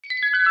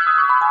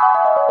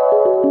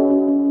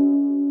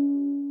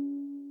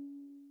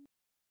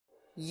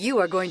You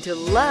are going to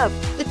love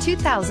the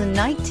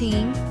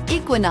 2019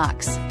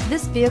 Equinox.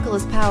 This vehicle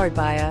is powered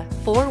by a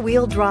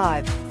four-wheel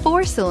drive,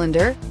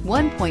 four-cylinder,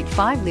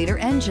 1.5-liter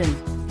engine.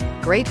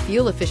 Great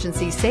fuel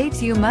efficiency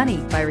saves you money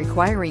by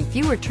requiring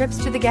fewer trips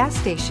to the gas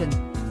station.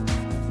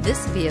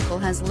 This vehicle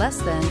has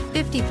less than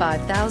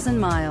 55,000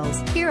 miles.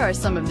 Here are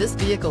some of this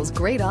vehicle's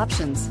great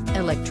options: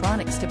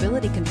 electronic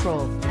stability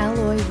control,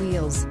 alloy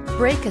wheels,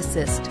 brake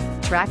assist,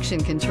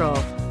 traction control,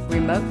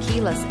 remote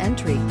keyless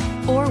entry,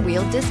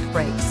 four-wheel disc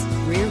brakes,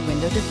 rear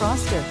window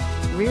defroster,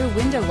 rear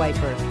window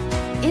wiper.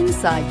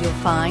 Inside you'll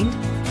find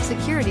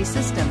security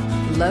system,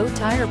 low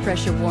tire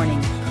pressure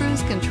warning,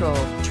 cruise control,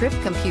 trip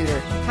computer,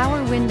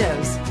 power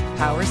windows,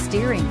 power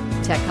steering,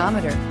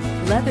 tachometer,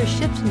 leather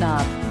shift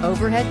knob,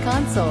 overhead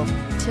console,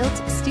 tilt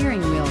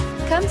steering wheel.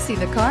 Come see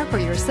the car for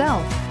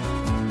yourself.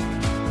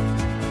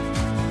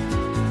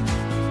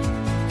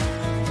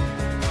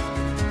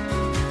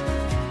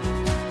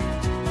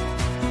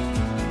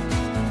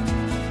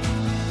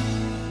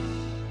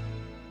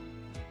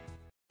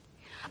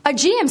 A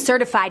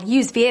GM-certified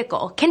used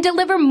vehicle can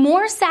deliver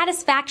more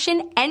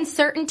satisfaction and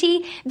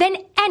certainty than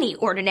any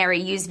ordinary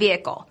used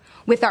vehicle.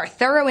 With our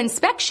thorough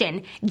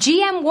inspection,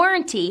 GM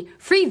warranty,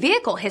 free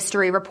vehicle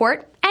history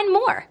report, and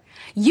more.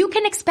 You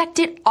can expect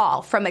it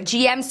all from a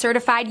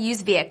GM-certified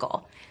used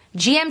vehicle.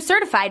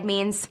 GM-certified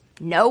means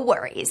no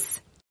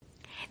worries.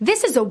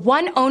 This is a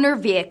one-owner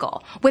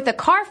vehicle with a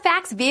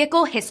Carfax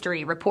Vehicle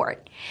History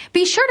Report.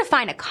 Be sure to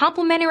find a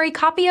complimentary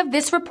copy of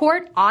this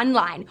report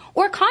online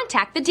or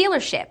contact the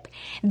dealership.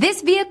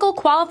 This vehicle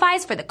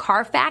qualifies for the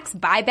Carfax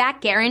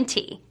Buyback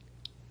Guarantee.